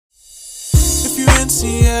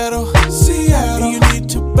Seattle, Seattle. You need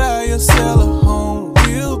to buy or sell a home.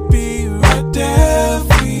 We'll be right there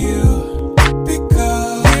for you.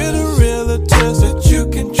 Because we're the realtors that you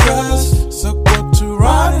can trust. So go to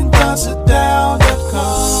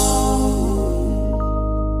ronanddonsitdown.com.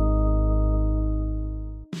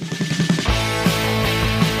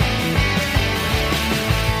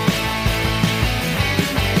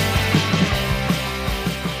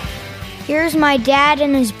 Here's my dad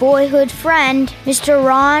and his boyhood friend, Mr.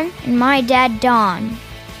 Ron, and my dad, Don.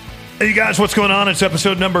 Hey, you guys, what's going on? It's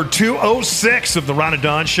episode number 206 of the Ron and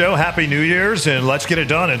Don Show. Happy New Year's, and let's get it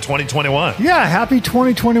done in 2021. Yeah, happy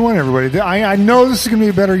 2021, everybody. I know this is going to be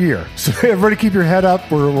a better year. So everybody keep your head up.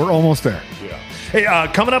 We're almost there. Yeah. Hey,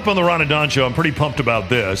 coming up on the Ron and Don Show, I'm pretty pumped about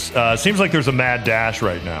this. Seems like there's a mad dash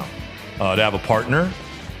right now to have a partner.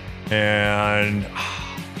 And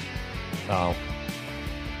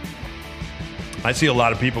I see a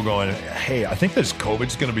lot of people going, hey, I think this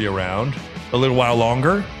COVID's going to be around a little while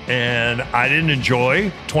longer, and I didn't enjoy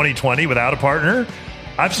 2020 without a partner.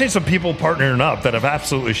 I've seen some people partnering up that have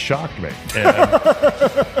absolutely shocked me. And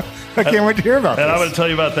I can't wait to hear about this. And I'm going to tell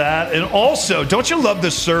you about that. And also, don't you love the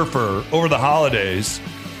surfer over the holidays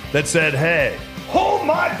that said, hey, hold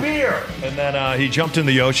my beer? And then he jumped in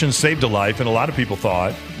the ocean, saved a life, and a lot of people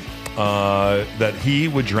thought that he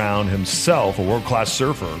would drown himself, a world-class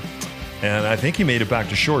surfer. And I think he made it back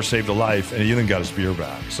to shore, saved a life, and he even got his beer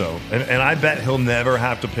back. So, and I bet he'll never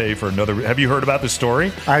have to pay for another. Have you heard about this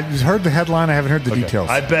story? I heard the headline. I haven't heard the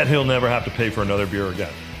details. I bet he'll never have to pay for another beer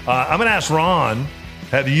again. I'm going to ask Ron,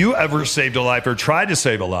 have you ever saved a life or tried to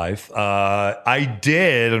save a life? I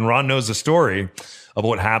did, and Ron knows the story of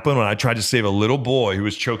what happened when I tried to save a little boy who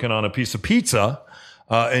was choking on a piece of pizza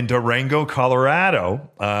in Durango,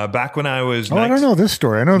 Colorado, back when I was. I don't know this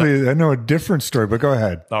story. I know a different story, but go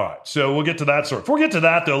ahead. All right, so we'll get to that story. Before we get to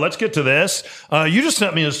that, though, let's get to this. You just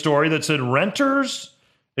sent me a story that said renters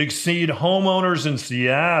exceed homeowners in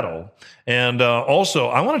Seattle, and also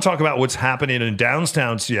I want to talk about what's happening in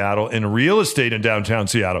downtown Seattle, in real estate in downtown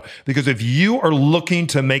Seattle, because if you are looking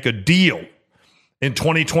to make a deal in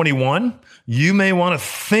 2021, you may want to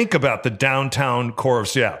think about the downtown core of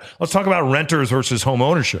Seattle. Let's talk about renters versus home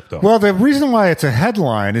ownership, though. Well, the reason why it's a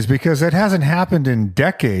headline is because it hasn't happened in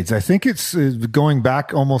decades. I think it's going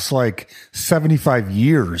back almost like 75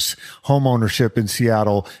 years. Home ownership in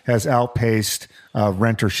Seattle has outpaced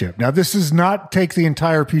rentership. Now, this does not take the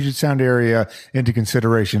entire Puget Sound area into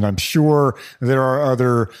consideration. I'm sure there are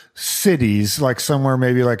other cities, like somewhere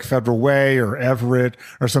maybe like Federal Way or Everett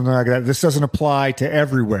or something like that. This doesn't apply to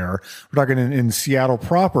everywhere. We're talking in Seattle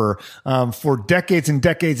proper. For decades and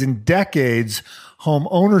decades and decades, home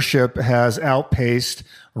ownership has outpaced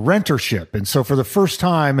rentership. And so for the first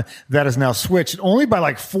time, that has now switched only by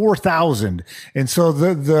like 4,000. And so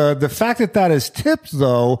the fact that that is tipped,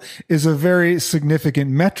 though, is a very significant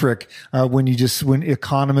metric when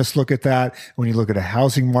economists look at that, when you look at a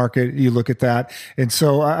housing market, you look at that. And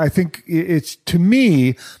so I think it's, to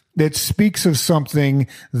me, it speaks of something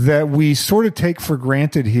that we sort of take for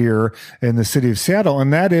granted here in the city of Seattle,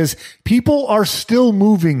 and that is people are still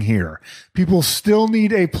moving here. People still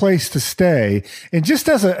need a place to stay. And just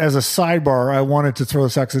as a sidebar, I wanted to throw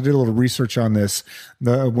this out because I did a little research on this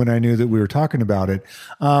when I knew that we were talking about it.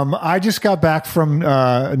 I just got back from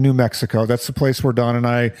New Mexico. That's the place where Don and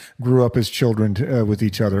I grew up as children with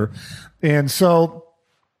each other. And so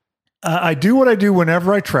I do what I do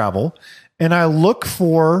whenever I travel, and I look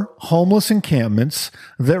for homeless encampments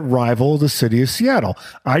that rival the city of Seattle.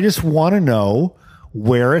 I just want to know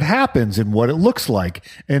where it happens and what it looks like.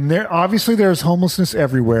 And there's homelessness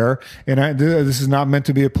everywhere. And this is not meant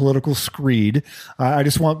to be a political screed.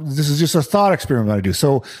 This is just a thought experiment I do.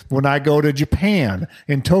 So when I go to Japan,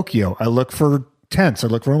 in Tokyo, I look for tents. I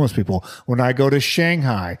look for homeless people. When I go to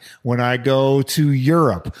Shanghai, when I go to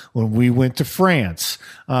Europe, when we went to France,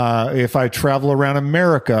 if I travel around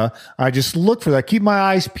America, I just look for that. Keep my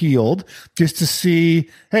eyes peeled just to see,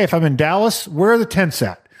 hey, if I'm in Dallas, where are the tents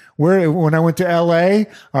at? When I went to LA,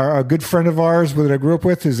 a good friend of ours that I grew up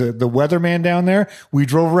with is the weatherman down there. We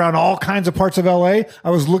drove around all kinds of parts of LA. I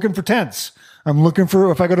was looking for tents. I'm looking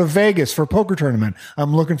for, if I go to Vegas for a poker tournament,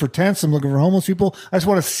 I'm looking for tents. I'm looking for homeless people. I just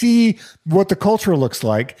want to see what the culture looks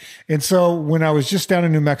like. And so when I was just down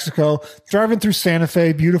in New Mexico, driving through Santa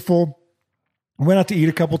Fe, beautiful, went out to eat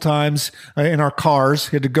a couple times in our cars.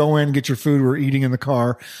 You had to go in, get your food. We were eating in the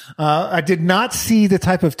car. I did not see the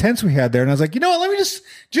type of tents we had there. And I was like, you know what? Let me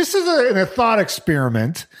just as a thought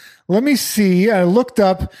experiment, let me see. I looked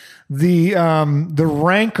up the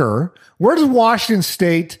ranker. Where does Washington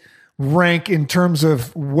State rank in terms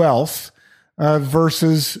of wealth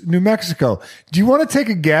versus New Mexico? Do you want to take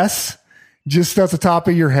a guess? just at the top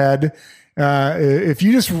of your head, if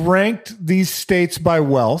you just ranked these states by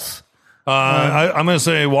wealth. I'm going to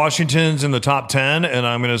say Washington's in the top 10, and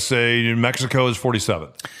I'm going to say New Mexico is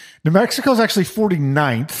 47th. New Mexico is actually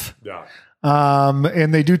 49th. Yeah.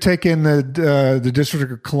 And they do take in the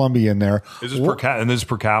District of Columbia in there. Is this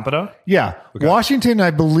per capita? Yeah. Okay. Washington,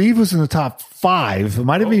 I believe, was in the top 5. It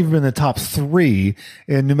might have even been the top 3.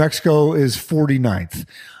 And New Mexico is 49th.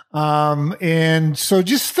 And so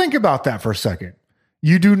just think about that for a second.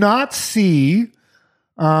 You do not see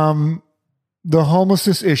the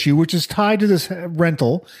homelessness issue, which is tied to this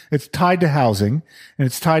rental. It's tied to housing, and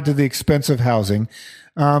it's tied to the expensive housing.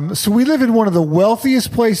 So we live in one of the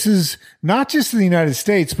wealthiest places, not just in the United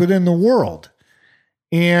States, but in the world.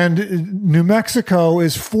 And New Mexico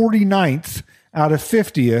is 49th out of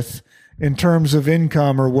 50th in terms of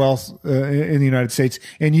income or wealth in the United States.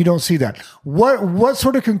 And you don't see that. What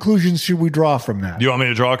sort of conclusions should we draw from that? Do you want me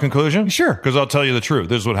to draw a conclusion? Sure. Because I'll tell you the truth.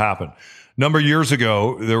 This is what happened. A number of years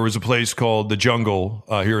ago, there was a place called The Jungle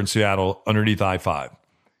here in Seattle underneath I-5.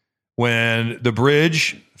 When the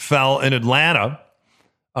bridge fell in Atlanta,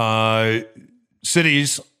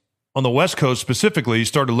 cities on the West Coast specifically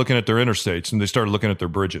started looking at their interstates and they started looking at their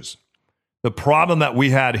bridges. The problem that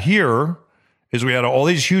we had here is we had all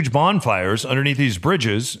these huge bonfires underneath these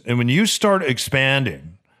bridges. And when you start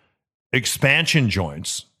expanding expansion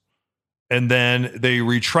joints and then they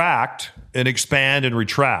retract and expand and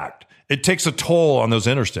retract, it takes a toll on those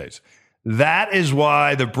interstates. That is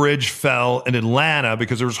why the bridge fell in Atlanta,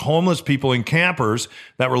 because there was homeless people and campers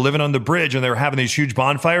that were living on the bridge and they were having these huge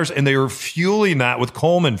bonfires and they were fueling that with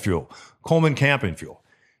Coleman camping fuel.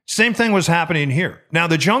 Same thing was happening here. Now,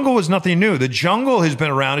 the Jungle was nothing new. The Jungle has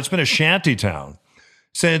been around. It's been a shanty town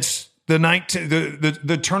since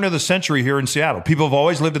the turn of the century here in Seattle. People have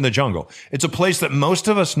always lived in the Jungle. It's a place that most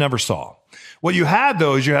of us never saw. What you had,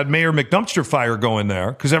 though, is you had Mayor McDumpsterfire going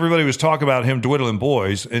there because everybody was talking about him dwindling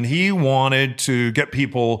boys, and he wanted to get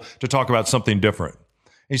people to talk about something different.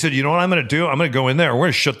 He said, you know what I'm going to do? I'm going to go in there. We're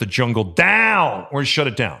going to shut the Jungle down. We're going to shut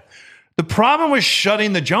it down. The problem with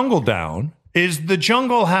shutting the Jungle down is the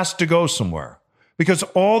Jungle has to go somewhere because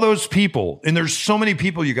all those people, and there's so many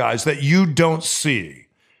people, you guys, that you don't see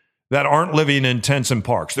that aren't living in tents and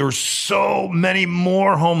parks. There are so many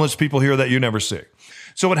more homeless people here that you never see.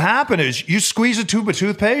 So what happened is you squeeze a tube of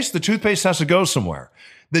toothpaste, the toothpaste has to go somewhere.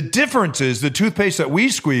 The difference is the toothpaste that we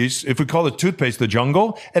squeeze, if we call the toothpaste the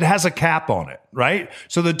Jungle, it has a cap on it, right?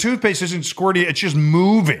 So the toothpaste isn't squirty, it's just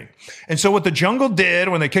moving. And so what the Jungle did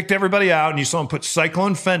when they kicked everybody out and you saw them put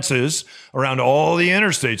cyclone fences around all the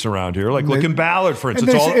interstates around here, like look in Ballard, for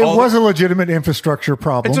instance. It was a legitimate infrastructure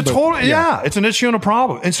problem. It's a total, it's an issue and a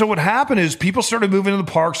problem. And so what happened is people started moving to the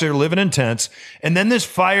parks, they were living in tents, and then this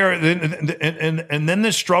fire, and then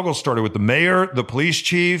this struggle started with the mayor, the police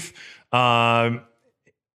chief,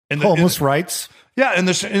 and homeless rights. Yeah,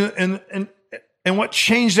 and what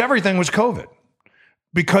changed everything was COVID.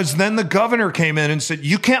 Because then the governor came in and said,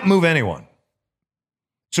 you can't move anyone.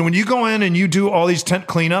 So when you go in and you do all these tent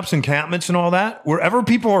cleanups, encampments and all that, wherever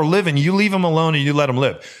people are living, you leave them alone and you let them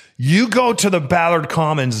live. You go to the Ballard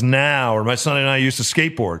Commons now, or my son and I used to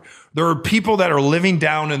skateboard. There are people that are living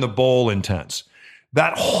down in the bowl in tents.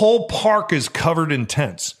 That whole park is covered in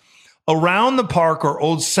tents. Around the park are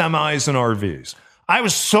old semis and RVs. I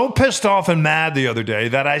was so pissed off and mad the other day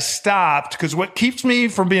that I stopped because what keeps me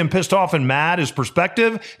from being pissed off and mad is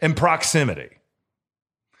perspective and proximity.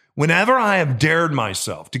 Whenever I have dared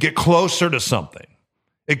myself to get closer to something,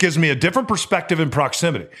 it gives me a different perspective and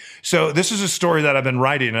proximity. So this is a story that I've been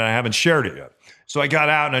writing and I haven't shared it yet. So I got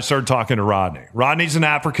out and I started talking to Rodney. Rodney's an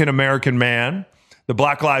African-American man. The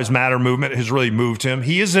Black Lives Matter movement has really moved him.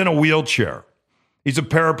 He is in a wheelchair. He's a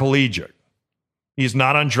paraplegic. He's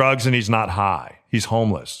not on drugs and he's not high. He's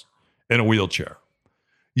homeless in a wheelchair.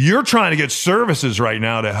 You're trying to get services right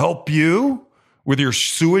now to help you with your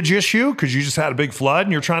sewage issue because you just had a big flood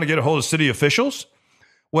and you're trying to get a hold of city officials.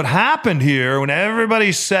 What happened here when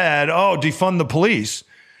everybody said, oh, defund the police,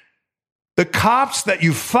 the cops that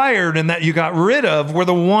you fired and that you got rid of were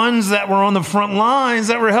the ones that were on the front lines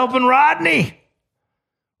that were helping Rodney.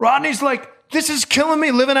 Rodney's like, this is killing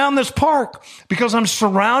me living out in this park because I'm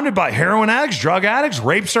surrounded by heroin addicts, drug addicts,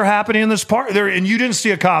 rapes are happening in this park there, and you didn't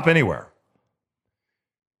see a cop anywhere.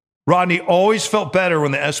 Rodney always felt better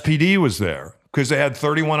when the SPD was there because they had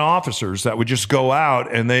 31 officers that would just go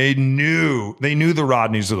out and they knew the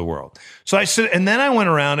Rodneys of the world. So I said, and then I went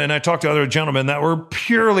around and I talked to other gentlemen that were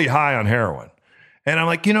purely high on heroin. And I'm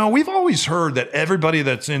like, we've always heard that everybody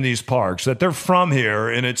that's in these parks, that they're from here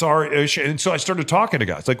and it's our issue. And so I started talking to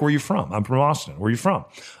guys like, where are you from? I'm from Austin. Where are you from?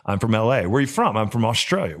 I'm from LA. Where are you from? I'm from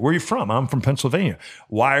Australia. Where are you from? I'm from Pennsylvania.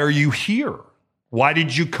 Why are you here? Why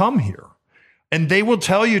did you come here? And they will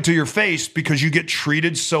tell you to your face because you get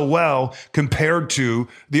treated so well compared to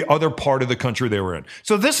the other part of the country they were in.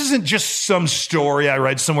 So this isn't just some story I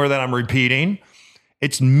read somewhere that I'm repeating.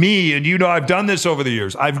 It's me, and I've done this over the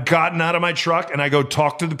years. I've gotten out of my truck and I go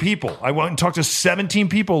talk to the people. I went and talked to 17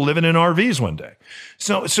 people living in RVs one day.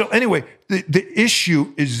 So anyway, the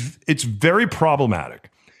issue is it's very problematic.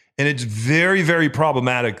 And it's very, very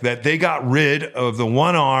problematic that they got rid of the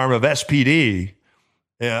one arm of SPD.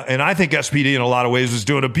 And I think SPD in a lot of ways is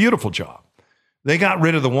doing a beautiful job. They got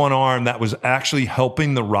rid of the one arm that was actually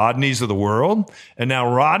helping the Rodneys of the world. And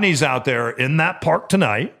now Rodney's out there in that park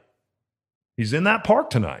tonight. He's in that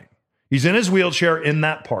park tonight. He's in his wheelchair in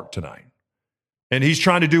that park tonight. And he's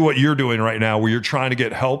trying to do what you're doing right now, where you're trying to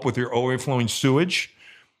get help with your overflowing sewage.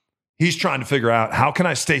 He's trying to figure out, how can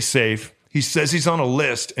I stay safe? He says he's on a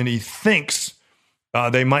list, and he thinks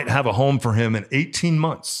they might have a home for him in 18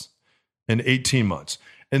 months. In 18 months.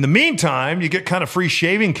 In the meantime, you get kind of free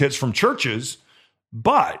shaving kits from churches,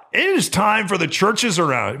 but it is time for the churches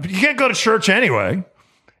around. You can't go to church anyway.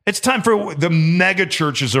 It's time for the mega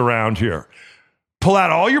churches around here. Pull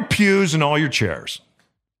out all your pews and all your chairs.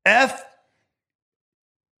 I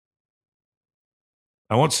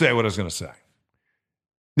won't say what I was going to say.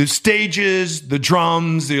 The stages, the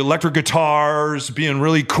drums, the electric guitars, being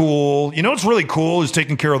really cool. What's really cool is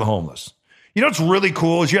taking care of the homeless. What's really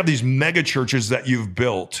cool is you have these mega churches that you've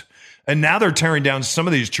built, and now they're tearing down some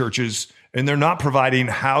of these churches, and they're not providing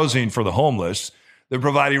housing for the homeless. They're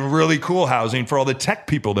providing really cool housing for all the tech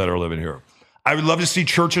people that are living here. I would love to see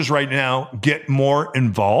churches right now get more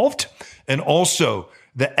involved. And also,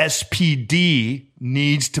 the SPD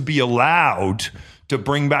needs to be allowed to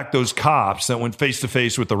bring back those cops that went face to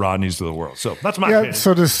face with the Rodneys of the world. So that's my opinion.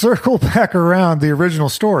 So to circle back around, the original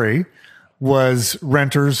story was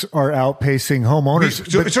renters are outpacing homeowners.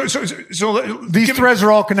 So these threads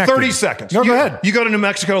are all connected. 30 seconds. No, go ahead. You go to New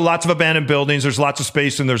Mexico, lots of abandoned buildings. There's lots of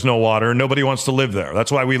space and there's no water. Nobody wants to live there.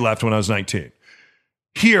 That's why we left when I was 19.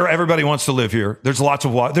 Here, everybody wants to live here. There's lots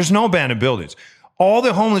of water. There's no abandoned buildings. All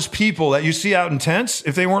the homeless people that you see out in tents,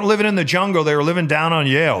 if they weren't living in the jungle, they were living down on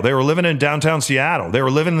Yale. They were living in downtown Seattle. They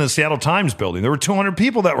were living in the Seattle Times building. There were 200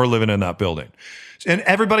 people that were living in that building. And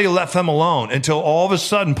everybody left them alone until all of a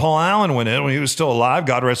sudden Paul Allen went in when he was still alive,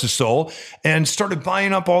 God rest his soul, and started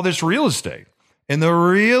buying up all this real estate. And the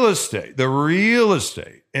real estate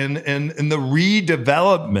and the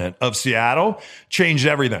redevelopment of Seattle changed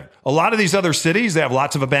everything. A lot of these other cities, they have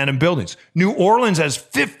lots of abandoned buildings. New Orleans has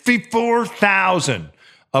 54,000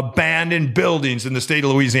 abandoned buildings in the state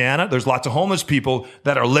of Louisiana. There's lots of homeless people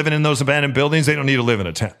that are living in those abandoned buildings. They don't need to live in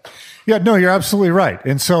a tent. Yeah, no, you're absolutely right.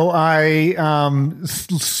 And so I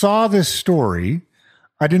saw this story.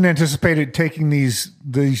 I didn't anticipate it taking these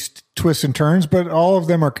twists and turns, but all of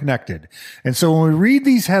them are connected. And so when we read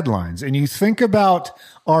these headlines and you think about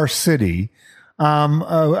our city,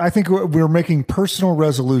 I think we're making personal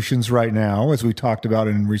resolutions right now, as we talked about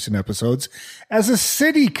in recent episodes. As a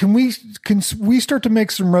city, can we start to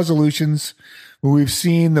make some resolutions? We've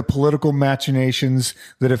seen the political machinations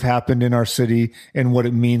that have happened in our city and what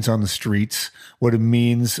it means on the streets, what it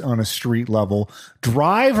means on a street level.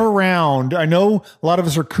 Drive around. I know a lot of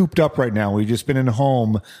us are cooped up right now. We've just been in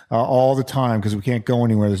home all the time because we can't go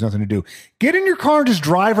anywhere. There's nothing to do. Get in your car and just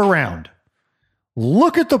drive around.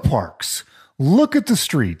 Look at the parks. Look at the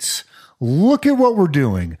streets. Look at what we're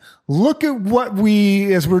doing. Look at what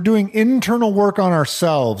as we're doing internal work on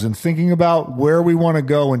ourselves and thinking about where we want to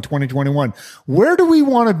go in 2021. Where do we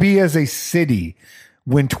want to be as a city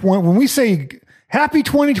when we say happy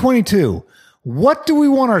 2022? What do we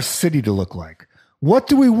want our city to look like? What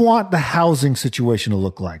do we want the housing situation to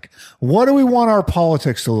look like? What do we want our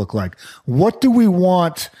politics to look like? What do we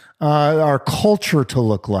want our culture to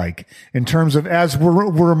look like in terms of, as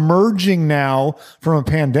we're emerging now from a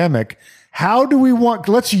pandemic, how do we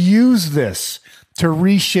let's use this to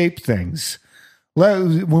reshape things.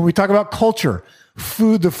 When we talk about culture,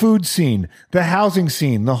 the food scene, the housing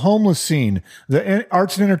scene, the homeless scene, the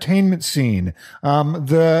arts and entertainment scene,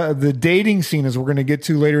 the dating scene, as we're going to get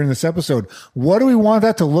to later in this episode. What do we want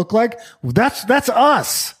that to look like? That's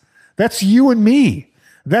us. That's you and me.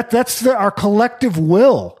 That's our collective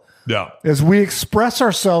will. Yeah. As we express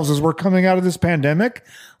ourselves as we're coming out of this pandemic,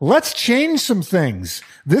 let's change some things.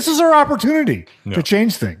 This is our opportunity to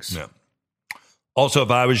change things. Yeah. Also,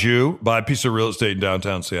 if I was you, buy a piece of real estate in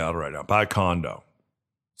downtown Seattle right now. Buy a condo.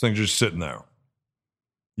 Things just sitting there.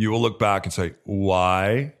 you will look back and say,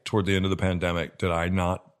 why, toward the end of the pandemic, did I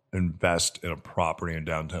not invest in a property in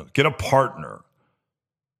downtown? Get a partner.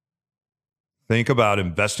 Think about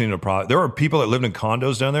investing in a property. There are people that lived in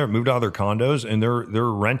condos down there, moved out of their condos, and they're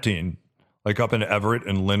renting, like up in Everett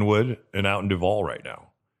and Linwood and out in Duval right now.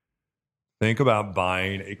 Think about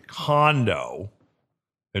buying a condo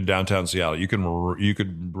in downtown Seattle. You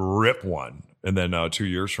could rip one, and then 2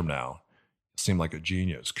 years from now, seem like a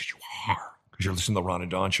genius because you are. Because you're listening to the Ron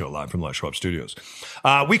and Don Show live from Les Schwab Studios.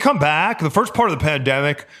 We come back. The first part of the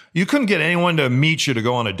pandemic, you couldn't get anyone to meet you to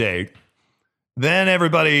go on a date. Then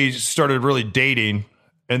everybody started really dating.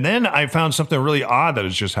 And then I found something really odd that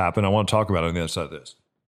has just happened. I want to talk about it on the other side of this.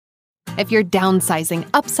 If you're downsizing,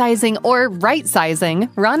 upsizing, or right-sizing,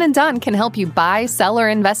 Ron and Don can help you buy, sell, or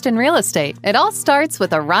invest in real estate. It all starts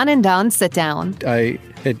with a Ron and Don sit-down. I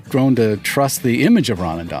had grown to trust the image of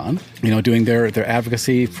Ron and Don, doing their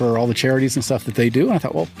advocacy for all the charities and stuff that they do. And I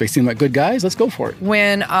thought, well, they seem like good guys. Let's go for it.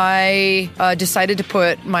 When I decided to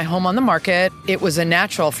put my home on the market, it was a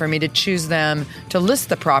natural for me to choose them to list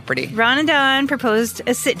the property. Ron and Don proposed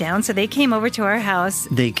a sit-down, so they came over to our house.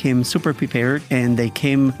 They came super prepared, and they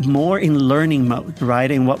came more in learning mode,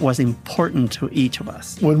 right, and what was important to each of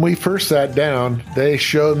us. When we first sat down, they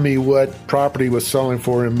showed me what property was selling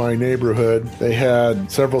for in my neighborhood. They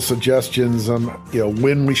had several suggestions on,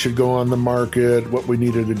 when we should go on the market, what we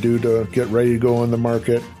needed to do to get ready to go on the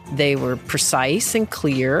market. They were precise and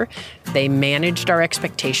clear. They managed our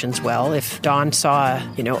expectations well. If Don saw,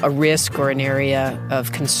 a risk or an area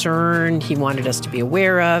of concern he wanted us to be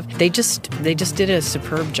aware of, they just did a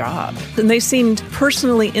superb job. And they seemed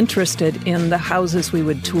personally interested in the houses we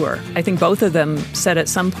would tour. I think both of them said at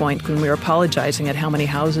some point when we were apologizing at how many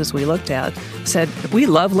houses we looked at, said, we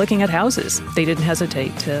love looking at houses. They didn't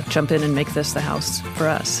hesitate to jump in and make this the house for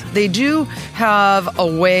us. They do have a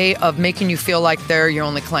way of making you feel like they're your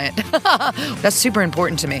only client. That's super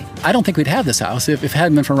important to me. I don't think we'd have this house if it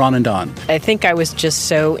hadn't been for Ron and Don. I think I was just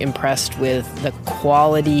so impressed with the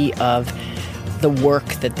quality of the work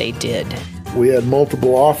that they did. We had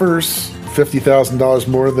multiple offers, $50,000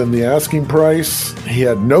 more than the asking price. He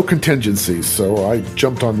had no contingencies, so I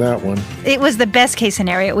jumped on that one. It was the best case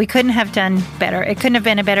scenario. We couldn't have done better. It couldn't have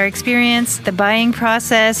been a better experience. The buying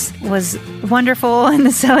process was wonderful, and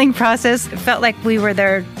the selling process felt like we were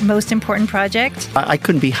their most important project. I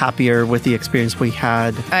couldn't be happier with the experience we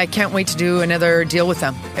had. I can't wait to do another deal with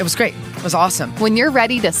them. It was great. It was awesome. When you're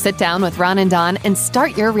ready to sit down with Ron and Don and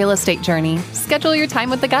start your real estate journey, schedule your time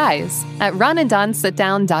with the guys at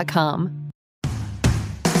ronanddonsitdown.com.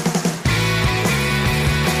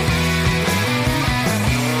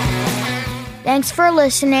 Thanks for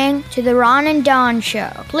listening to the Ron and Don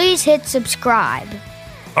Show. Please hit subscribe.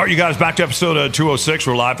 All right, you guys, back to episode 206.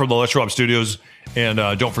 We're live from the Les Schwab Studios. And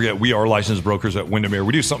don't forget, we are licensed brokers at Windermere.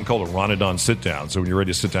 We do something called a Ron and Don sit-down. So when you're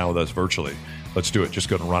ready to sit down with us virtually, let's do it. Just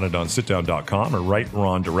go to ronanddonsitdown.com or write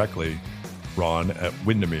Ron directly,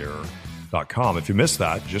 ron@windermere.com. If you missed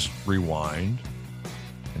that, just rewind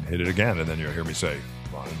and hit it again. And then you'll hear me say,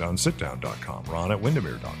 ronanddonsitdown.com,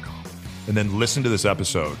 ron@windermere.com. And then listen to this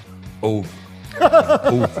episode over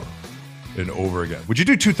and over again. Would you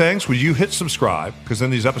do two things? Would you hit subscribe? Because then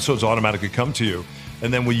these episodes automatically come to you.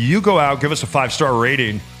 And then will you go out, give us a 5-star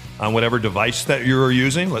rating on whatever device that you're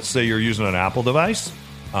using? Let's say you're using an Apple device.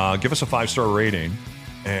 Give us a 5-star rating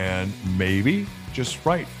and maybe just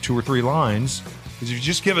write 2 or 3 lines. Because if you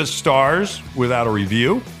just give us stars without a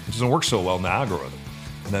review, it doesn't work so well in the algorithm.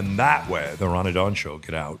 And then that way, the Ron and Don Show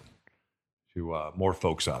get out to more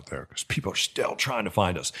folks out there because people are still trying to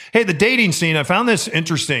find us. Hey, the dating scene, I found this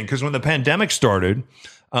interesting because when the pandemic started,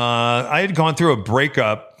 I had gone through a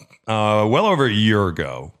breakup well over a year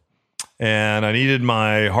ago, and I needed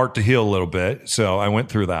my heart to heal a little bit, so I went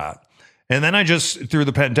through that. And then through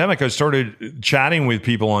the pandemic, I started chatting with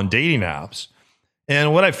people on dating apps.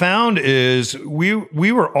 And what I found is we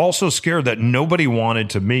were also scared that nobody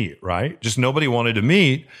wanted to meet, right? Just nobody wanted to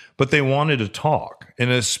meet, but they wanted to talk. And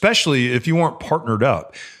especially if you weren't partnered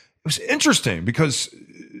up. It was interesting because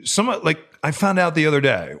I found out the other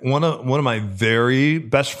day, one of my very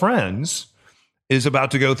best friends is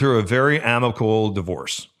about to go through a very amicable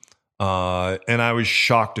divorce. And I was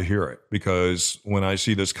shocked to hear it because when I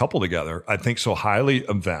see this couple together, I think so highly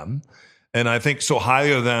of them. And I think so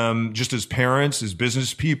highly of them just as parents, as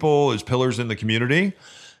business people, as pillars in the community.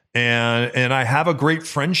 And I have a great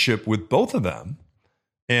friendship with both of them.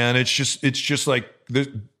 And it's just like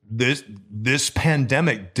this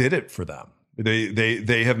pandemic did it for them.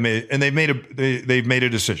 They've made a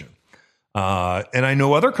decision. And I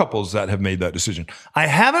know other couples that have made that decision. I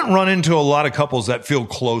haven't run into a lot of couples that feel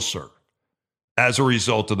closer. as a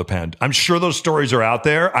result of the pandemic. I'm sure those stories are out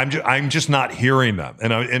there. I'm just not hearing them.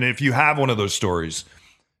 And if you have one of those stories,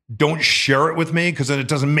 don't share it with me because then it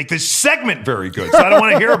doesn't make this segment very good. So I don't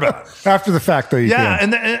want to hear about it. After the fact, though, you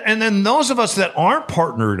can. And then those of us that aren't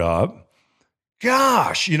partnered up,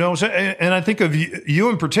 gosh, and I think of you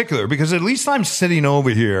in particular, because at least I'm sitting over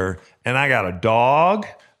here and I got a dog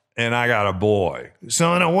and I got a boy.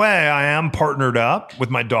 So in a way, I am partnered up with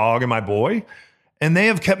my dog and my boy. And they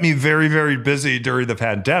have kept me very, very busy during the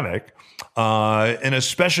pandemic. And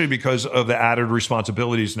especially because of the added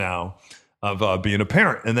responsibilities now of being a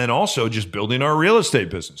parent. And then also just building our real estate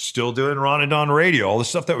business, still doing Ron and Don Radio, all the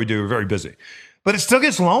stuff that we do, we're very busy. But it still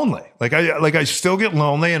gets lonely. I still get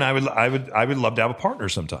lonely, and I would love to have a partner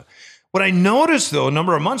sometime. What I noticed though, a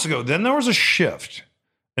number of months ago, then there was a shift,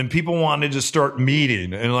 and people wanted to start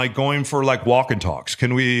meeting and going for walk and talks.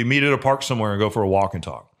 Can we meet at a park somewhere and go for a walk and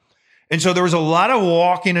talk? And so there was a lot of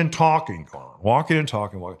walking and talking going on, walking and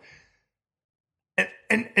talking.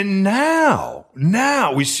 And now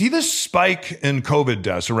we see this spike in COVID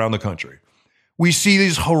deaths around the country. We see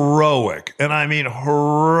these heroic, and I mean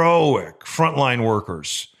heroic, frontline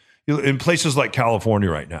workers in places like California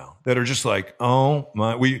right now that are just like, oh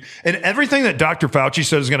my, and everything that Dr. Fauci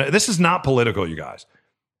said is going to, this is not political, you guys.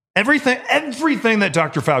 Everything that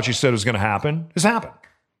Dr. Fauci said is going to happen has happened.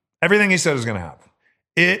 Everything he said is going to happen.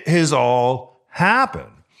 It has all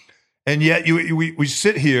happened. And yet we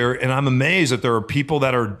sit here, and I'm amazed that there are people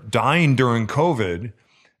that are dying during COVID.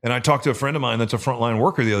 And I talked to a friend of mine that's a frontline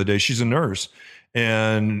worker the other day. She's a nurse,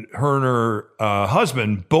 and her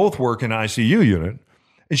husband both work in ICU unit.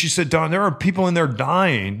 And she said, Don, there are people in there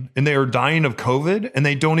dying, and they are dying of COVID, and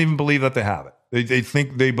they don't even believe that they have it.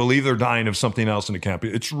 They believe they're dying of something else, and it can't be.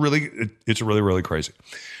 It's really, really crazy.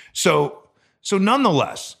 So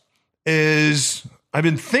nonetheless, I've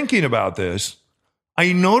been thinking about this.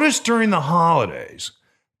 I noticed during the holidays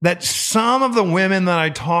that some of the women that I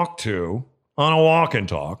talked to on a walk and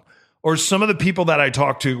talk, or some of the people that I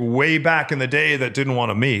talked to way back in the day that didn't want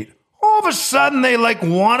to meet, all of a sudden they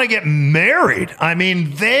want to get married. I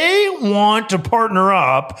mean, they want to partner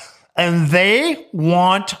up, and they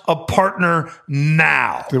want a partner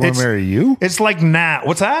now. They want to marry you? It's like now.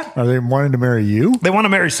 What's that? Are they wanting to marry you? They want to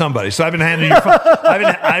marry somebody. So I've been handing your phone.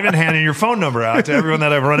 I've been handing your phone number out to everyone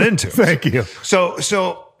that I've run into. Thank you. So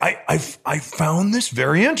I found this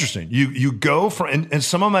very interesting. You go for, and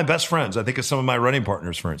some of my best friends, I think of some of my running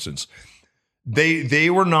partners, for instance, they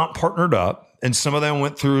were not partnered up, and some of them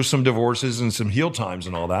went through some divorces and some heal times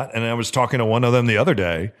and all that. And I was talking to one of them the other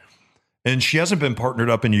day, and she hasn't been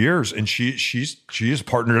partnered up in years, and she is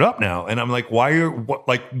partnered up now. And I'm like,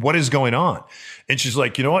 what is going on? And she's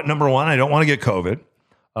like, you know what? Number one, I don't want to get COVID.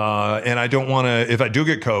 And I don't want to, if I do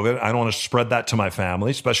get COVID, I don't want to spread that to my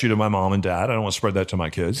family, especially to my mom and dad. I don't want to spread that to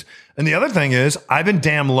my kids. And the other thing is, I've been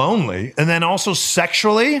damn lonely. And then also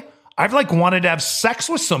sexually, I've wanted to have sex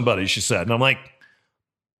with somebody, she said. And I'm like,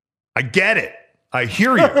 I get it. I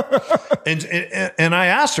hear you. and I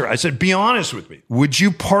asked her, I said, be honest with me. Would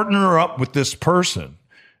you partner up with this person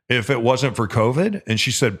if it wasn't for COVID? And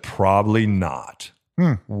she said, probably not.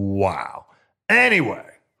 Wow. Anyway.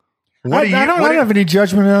 I don't have any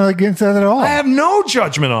judgment against that at all. I have no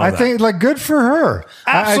judgment on that. I think good for her.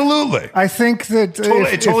 Absolutely. I think that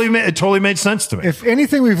it totally made sense to me. If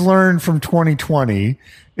anything we've learned from 2020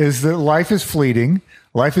 is that life is fleeting,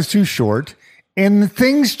 life is too short, and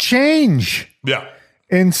things change. Yeah.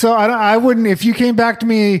 And so I wouldn't, if you came back to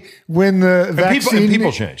me when the vaccine,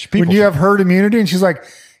 people change. When you have herd immunity, and she's like,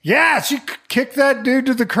 yeah, she kicked that dude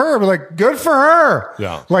to the curb. Like, good for her.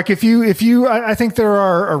 Yeah. I think there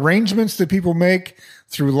are arrangements that people make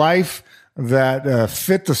through life that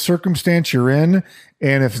fit the circumstance you're in.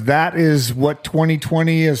 And if that is what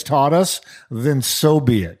 2020 has taught us, then so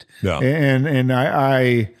be it. Yeah. And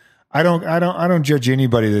I don't judge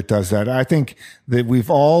anybody that does that. I think that we've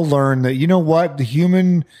all learned that, you know what, the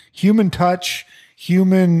human touch,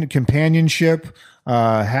 human companionship,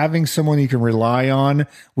 having someone you can rely on,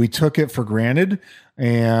 we took it for granted.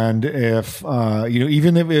 And if,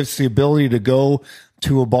 even if it's the ability to go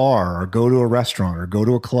to a bar or go to a restaurant or go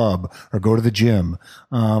to a club or go to the gym,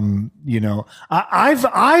 I've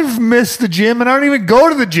missed the gym and I don't even go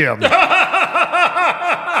to the gym.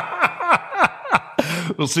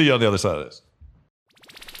 We'll see you on the other side of this.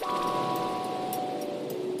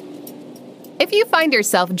 If you find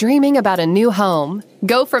yourself dreaming about a new home,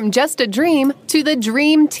 go from just a dream to the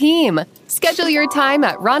dream team. Schedule your time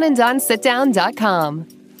at ronandonsitdown.com.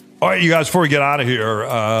 All right, you guys, before we get out of here,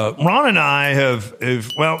 Ron and I have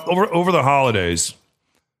over the holidays,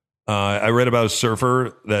 I read about a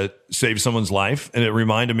surfer that saved someone's life, and it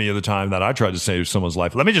reminded me of the time that I tried to save someone's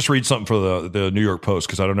life. Let me just read something for the New York Post,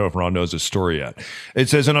 because I don't know if Ron knows this story yet. It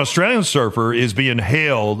says, an Australian surfer is being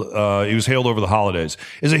hailed, he was hailed over the holidays,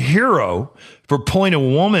 is a hero for pulling a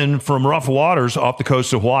woman from rough waters off the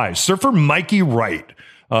coast of Hawaii. Surfer Mikey Wright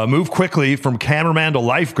moved quickly from cameraman to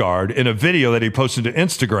lifeguard in a video that he posted to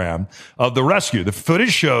Instagram of the rescue. The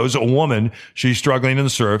footage shows a woman, she's struggling in the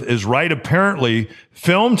surf, is Wright apparently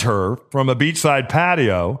filmed her from a beachside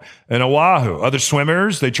patio in Oahu. Other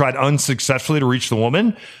swimmers, they tried unsuccessfully to reach the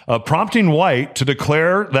woman, prompting White to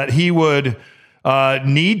declare that he would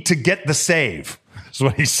need to get the save. That's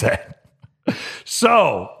what he said.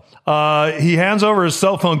 So he hands over his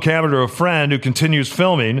cell phone camera to a friend who continues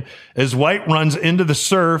filming as White runs into the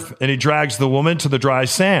surf and he drags the woman to the dry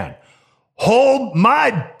sand. Hold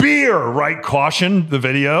my beer, Wright cautioned the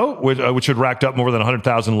video, which had racked up more than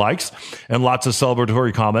 100,000 likes and lots of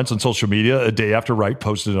celebratory comments on social media a day after Wright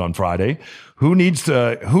posted it on Friday. Who needs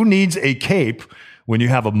a cape when you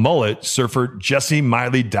have a mullet? Surfer Jesse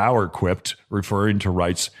Miley Dower quipped, referring to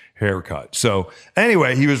Wright's haircut. So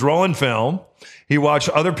anyway, he was rolling film. He watched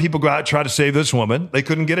other people go out, try to save this woman. They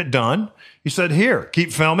couldn't get it done. He said, here,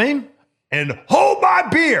 keep filming and hold my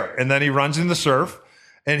beer. And then he runs in the surf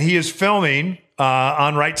and he is filming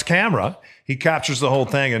on Wright's camera. He captures the whole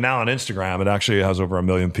thing. And now on Instagram, it actually has over 1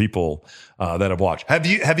 million people that have watched. Have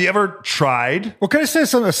you ever tried? Well, can I say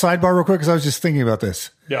something, a sidebar real quick? Because I was just thinking about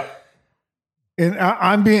this. Yeah. And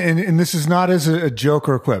I'm being, and this is not as a joke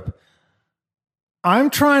or a quip. I'm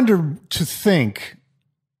trying to think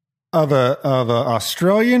of a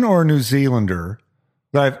Australian or New Zealander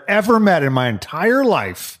that I've ever met in my entire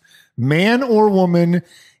life, man or woman,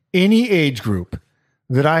 any age group,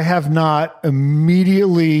 that I have not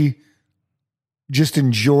immediately just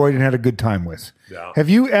enjoyed and had a good time with. Yeah. Have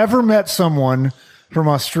you ever met someone from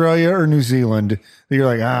Australia or New Zealand that you're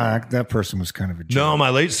like, that person was kind of a jerk? No,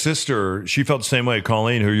 my late sister, she felt the same way.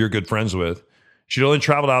 Colleen, who you're good friends with, she'd only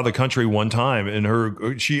traveled out of the country one time,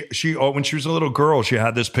 and she when she was a little girl, she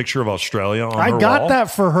had this picture of Australia on her wall. I got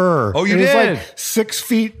that for her. Oh, you did? did? It was like 6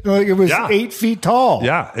 feet. Like it was 8 feet tall.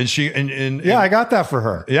 Yeah, and I got that for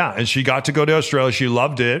her. Yeah, and she got to go to Australia. She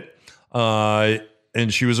loved it,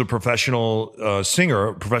 and she was a professional singer,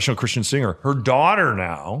 a professional Christian singer. Her daughter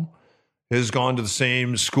now has gone to the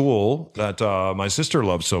same school that my sister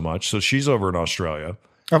loves so much, so she's over in Australia.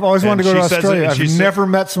 I've always wanted to go to Australia. I've never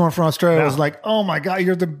met someone from Australia. I was like, oh my God,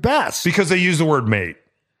 you're the best. Because they use the word mate.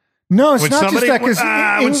 No, it's not just that. Because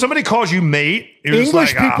when somebody calls you mate,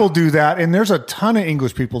 English people do that. And there's a ton of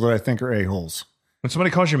English people that I think are a-holes. When somebody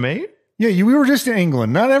calls you mate? Yeah, we were just in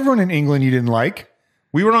England. Not everyone in England you didn't like.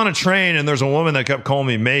 We were on a train and there's a woman that kept calling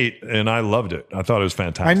me mate and I loved it. I thought it was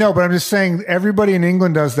fantastic. I know, but I'm just saying everybody in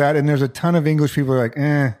England does that. And there's a ton of English people who are like,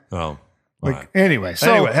 eh. Oh. Like, anyway,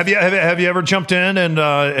 so have you ever jumped in and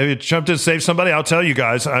have you jumped in to save somebody? I'll tell you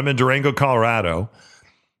guys. I'm in Durango, Colorado.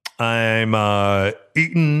 I'm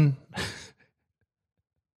eating.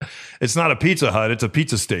 It's not a Pizza Hut; it's a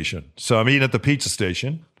pizza station. So I'm eating at the pizza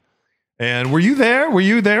station. And were you there? Were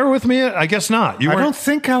you there with me? I guess not. I don't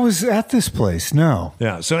think I was at this place. No.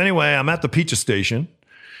 Yeah. So anyway, I'm at the pizza station,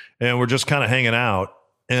 and we're just kind of hanging out.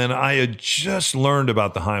 And I had just learned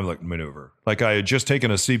about the Heimlich maneuver. Like I had just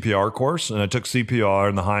taken a CPR course and I took CPR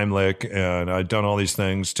and the Heimlich and I'd done all these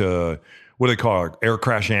things to, what do they call it? Air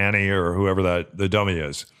Crash Annie or whoever the dummy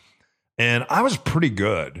is. And I was pretty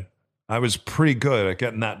good. At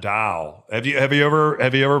getting that dowel. Have you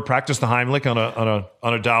ever practiced the Heimlich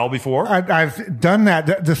on a dowel before? I've done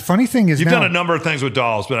that. The funny thing is, you've done a number of things with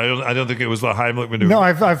dowels, but I don't think it was the Heimlich maneuver. No,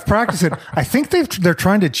 I've practiced it. I think they're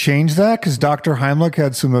trying to change that because Dr. Heimlich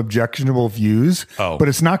had some objectionable views. Oh, but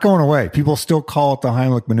it's not going away. People still call it the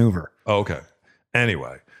Heimlich maneuver. Oh, okay.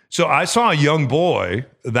 Anyway, so I saw a young boy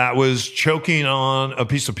that was choking on a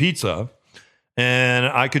piece of pizza. And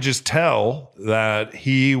I could just tell that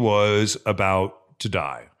he was about to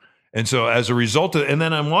die. And so as a result of, and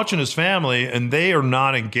then I'm watching his family and they are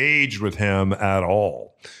not engaged with him at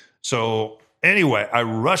all. So anyway, I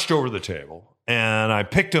rushed over the table and I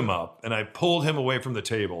picked him up and I pulled him away from the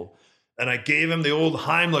table and I gave him the old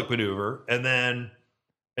Heimlich maneuver. And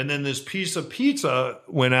then this piece of pizza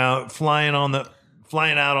went out flying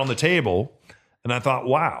out on the table. And I thought,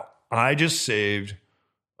 wow, I just saved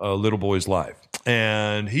a little boy's life.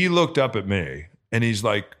 And he looked up at me and he's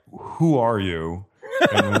like, who are you?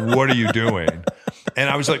 And what are you doing? And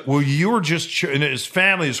I was like, well, you were just, and his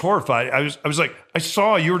family is horrified. I was like, I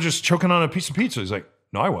saw you were just choking on a piece of pizza. He's like,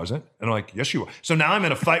 no, I wasn't. And I'm like, yes, you were. So now I'm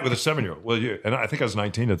in a fight with a 7-year-old. Well, and I think I was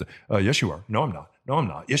 19 at the, yes, you are. No, I'm not. No, I'm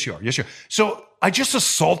not. Yes, you are. Yes, you are. So I just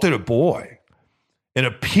assaulted a boy. in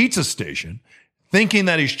a pizza station, thinking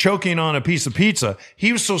that he's choking on a piece of pizza.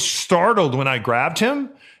 He was so startled when I grabbed him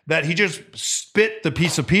that he just spit the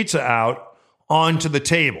piece of pizza out onto the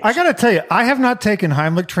table. I got to tell you, I have not taken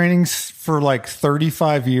Heimlich trainings for like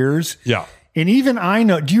 35 years. Yeah. And even I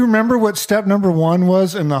know, do you remember what step number 1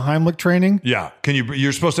 was in the Heimlich training? Yeah.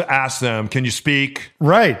 You're supposed to ask them, can you speak?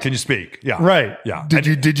 Right. Can you speak? Yeah. Right. Yeah. Did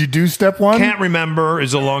you do step 1? Can't remember.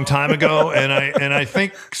 Is a long time ago. and I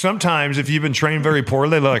think sometimes if you've been trained very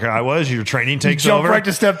poorly, like I was, your training takes jump over. right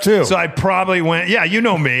to step 2. So I probably went, yeah, you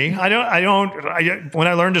know me. When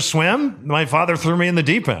I learned to swim, my father threw me in the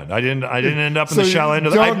deep end. I didn't end up in the shallow end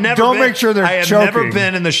of the I have never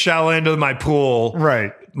been in the shallow end of my pool.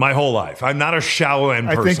 Right. My whole life. I'm not a shallow end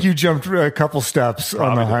person. I think you jumped a couple steps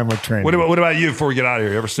on the Heimlich training. What about you before we get out of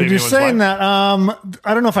here? You ever saved anyone's saying life? that,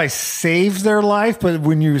 I don't know if I saved their life, but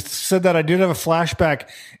when you said that, I did have a flashback.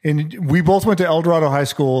 And we both went to El Dorado High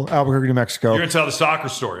School, Albuquerque, New Mexico. You're going to tell the soccer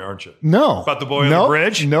story, aren't you? No. About the boy on the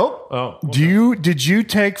bridge? Nope. Oh. Okay. Did you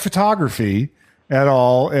take photography at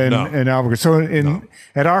all in Albuquerque? So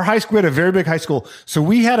at our high school, we had a very big high school. So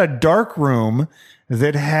we had a dark room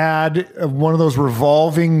that had one of those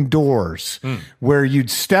revolving doors where you'd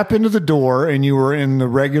step into the door and you were in the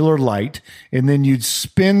regular light, and then you'd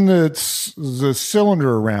spin the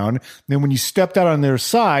cylinder around. And then when you stepped out on their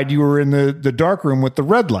side, you were in the dark room with the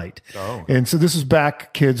red light. Oh. And so this is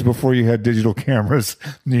back, kids, before you had digital cameras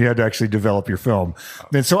and you had to actually develop your film.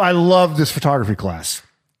 And so I loved this photography class.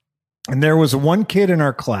 And there was one kid in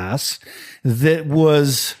our class that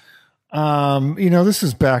was... this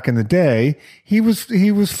is back in the day. He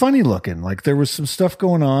was funny looking. Like there was some stuff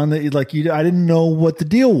going on that I didn't know what the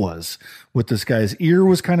deal was with this guy. His ear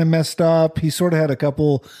was kind of messed up. He sort of had a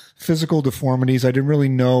couple physical deformities. I didn't really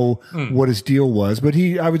know what his deal was, but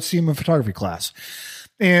I would see him in photography class,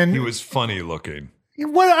 and he was funny looking.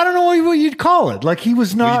 What I don't know what you'd call it. Like he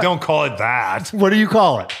was not. Well, you don't call it that. What do you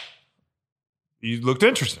call it? He looked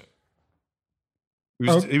interesting.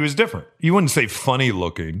 He was different. You wouldn't say funny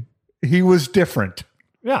looking. He was different.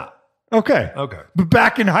 Yeah. Okay. Okay. But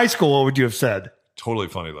back in high school, what would you have said? Totally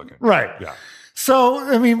funny looking. Right. Yeah.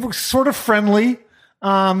 So, we're sort of friendly.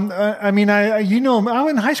 I'm in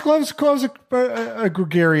high school, I was a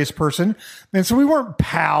gregarious person. And so we weren't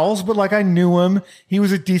pals, but like I knew him. He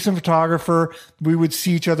was a decent photographer. We would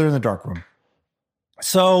see each other in the darkroom.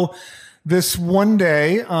 So this one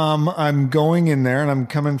day, I'm going in there and I'm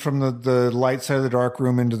coming from the light side of the dark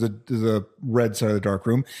room into the red side of the dark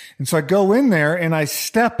room. And so I go in there and I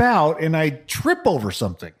step out and I trip over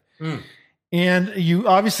something. And you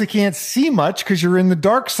obviously can't see much because you're in the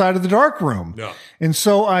dark side of the dark room. Yeah. And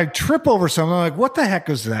so I trip over something. I'm like, what the heck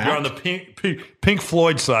is that? You're on the Pink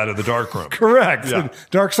Floyd side of the dark room. Correct. Yeah. The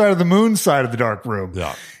dark side of the moon side of the dark room.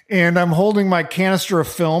 Yeah. And I'm holding my canister of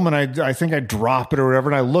film and I think I drop it or whatever.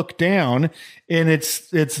 And I look down and it's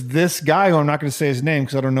this guy who I'm not going to say his name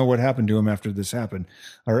because I don't know what happened to him after this happened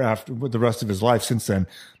or after the rest of his life since then.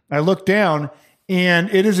 I look down and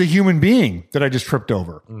it is a human being that I just tripped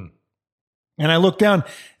over. And I look down,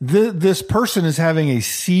 this person is having a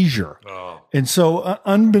seizure. Oh. And so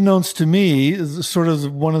unbeknownst to me, sort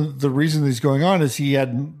of one of the reasons he's going on is he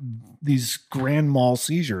had these grand mal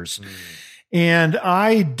seizures. And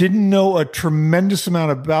I didn't know a tremendous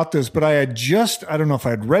amount about this, but I don't know if I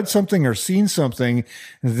had read something or seen something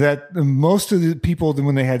that most of the people,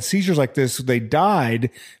 when they had seizures like this, they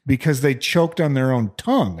died because they choked on their own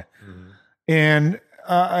tongue. And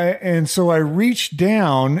so I reached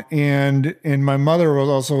down and my mother was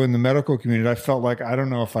also in the medical community. I felt like, I don't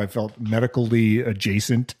know if I felt medically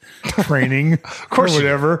adjacent training of course or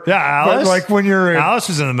whatever. Yeah. Alice. But like when Alice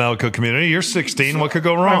is in the medical community. You're 16. What could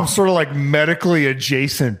go wrong? I'm sort of like medically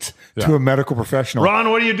adjacent to a medical professional. Ron,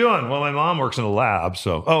 what are you doing? Well, my mom works in a lab.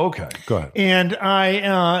 So, okay. Go ahead.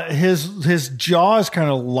 And his jaw is kind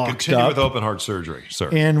of locked Continue up. with open heart surgery, sir.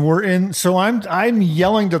 And so I'm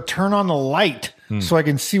yelling to turn on the light so I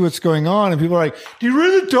can see what's going on. And people are like, dude,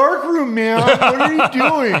 we're in the dark room, man. What are you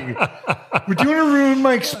doing? We're doing to ruin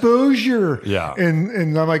my exposure. Yeah.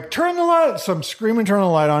 And I'm like, turn the light. So I'm screaming, turn the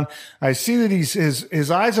light on. I see that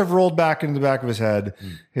his eyes have rolled back into the back of his head.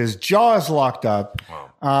 His jaw is locked up. Wow.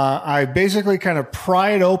 I basically kind of pry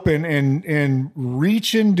it open and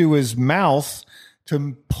reach into his mouth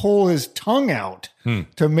to pull his tongue out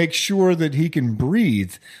to make sure that he can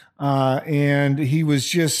breathe. And he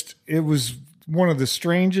was it was one of the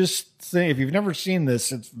strangest things. If you've never seen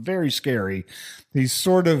this, it's very scary. He's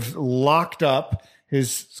sort of locked up,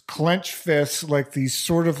 his clenched fists, like these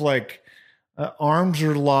sort of like arms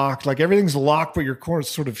are locked, like everything's locked, but your core is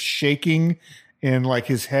sort of shaking. and like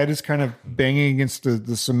his head is kind of banging against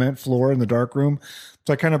the cement floor in the dark room.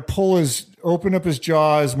 So I kind of open up his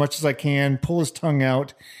jaw as much as I can, pull his tongue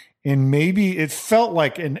out, and maybe it felt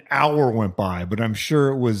like an hour went by, but I'm sure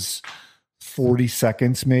it was 40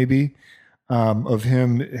 seconds maybe of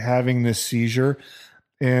him having this seizure.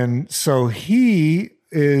 And so he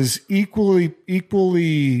is equally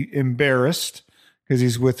embarrassed because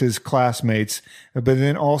he's with his classmates, but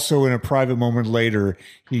then also in a private moment later,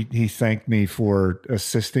 he thanked me for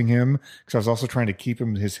assisting him because I was also trying to keep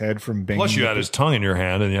his head from banging. Plus, you had his tongue in your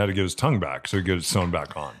hand, and you had to get his tongue back so he could get his sewn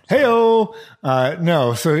back on. Hey-o!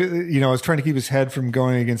 No, so, I was trying to keep his head from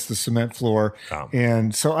going against the cement floor. Oh.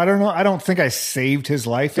 And so, I don't know. I don't think I saved his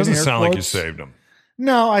life. Doesn't in air sound like you quotes. saved him.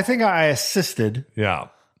 No, I think I assisted. Yeah.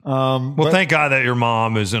 Well, thank God that your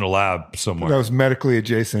mom is in a lab somewhere. That was medically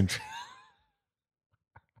adjacent.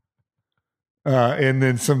 And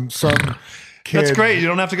then some kid. That's great. You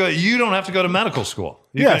don't have to go to medical school.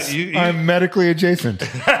 Yes, I'm medically adjacent.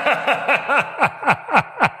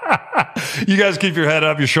 You guys keep your head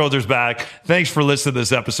up, your shoulders back. Thanks for listening to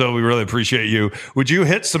this episode. We really appreciate you. Would you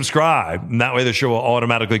hit subscribe? And that way the show will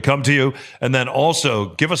automatically come to you. And then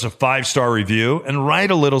also give us a 5-star review and write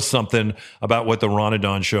a little something about what the Ron and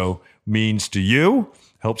Don Show means to you.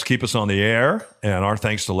 Helps keep us on the air. And our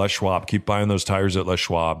thanks to Les Schwab. Keep buying those tires at Les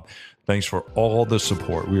Schwab. Thanks for all the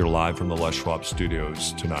support. We are live from the Les Schwab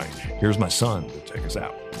studios tonight. Here's my son to take us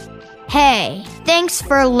out. Hey, thanks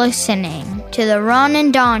for listening to the Ron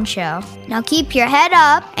and Don Show. Now keep your head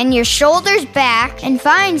up and your shoulders back and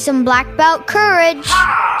find some black belt courage.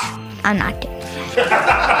 I'm not doing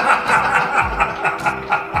that.